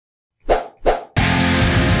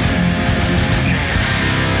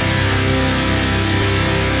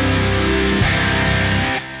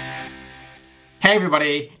Hey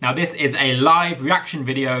everybody, now this is a live reaction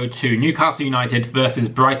video to Newcastle United versus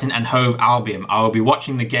Brighton and Hove Albion. I will be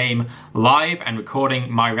watching the game live and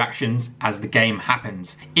recording my reactions as the game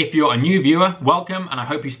happens. If you're a new viewer, welcome and I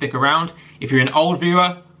hope you stick around. If you're an old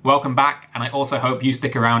viewer, welcome back and I also hope you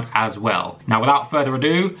stick around as well. Now without further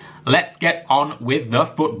ado, let's get on with the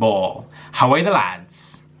football. How are the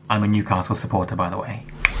lads? I'm a Newcastle supporter by the way.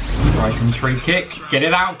 Brighton's free kick, get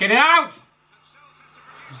it out, get it out!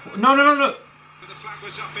 No.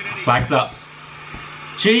 Flag's up.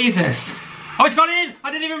 Jesus. Oh, it's gone in!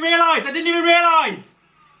 I didn't even realise!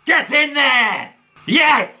 Get in there!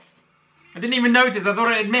 Yes! I didn't even notice, I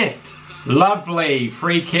thought it had missed. Lovely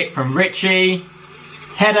free kick from Richie.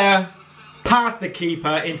 Header past the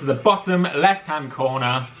keeper into the bottom left-hand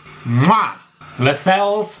corner. Mwah!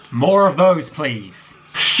 Lascelles, more of those please.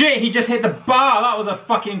 Shit, he just hit the bar! That was a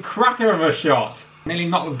fucking cracker of a shot. Nearly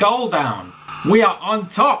knocked the goal down. We are on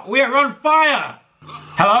top, we are on fire!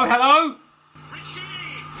 Hello, hello?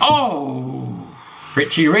 Oh!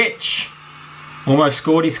 Richie Rich. Almost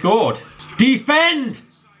scored, he scored. Defend!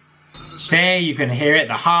 There you can hear it,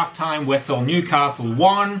 the half-time whistle. Newcastle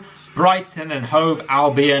 1, Brighton and Hove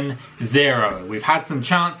Albion 0. We've had some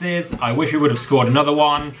chances. I wish we would have scored another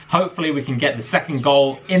one. Hopefully we can get the second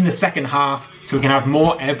goal in the second half so we can have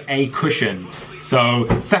more of a cushion. So,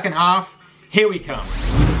 second half, here we come.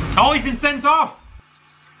 Oh, he's been sent off!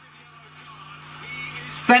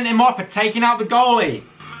 Sent him off for taking out the goalie.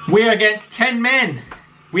 We're against 10 men.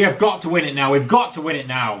 We have got to win it now. We've got to win it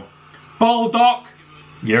now. Baldock,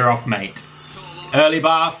 you're off, mate. Early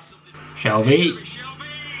bath. Shelvey.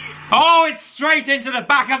 Oh, it's straight into the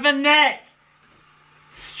back of the net.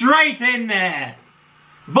 Straight in there.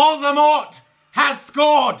 Voldemort has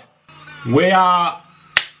scored. We are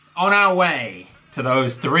on our way to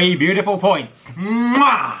those 3 beautiful points.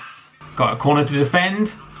 Mwah! Got a corner to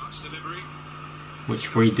defend,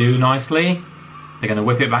 which we do nicely. They're going to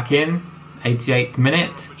whip it back in. 88th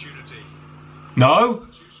minute. No!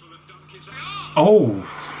 Oh,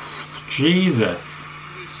 Jesus.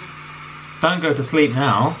 Don't go to sleep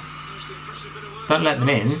now. Don't let them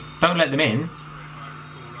in. Don't let them in.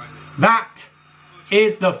 That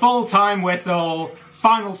is the full-time whistle.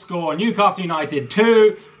 Final score, Newcastle United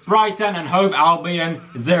 2, Brighton and Hove Albion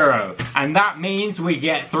 0. And that means we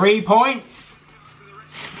get 3 points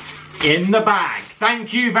in the bag.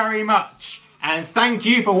 Thank you very much. And thank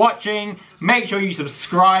you for watching. Make sure you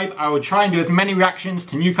subscribe. I will try and do as many reactions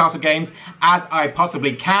to Newcastle games as I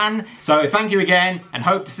possibly can. So thank you again and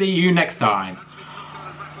hope to see you next time.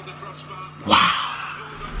 Wow.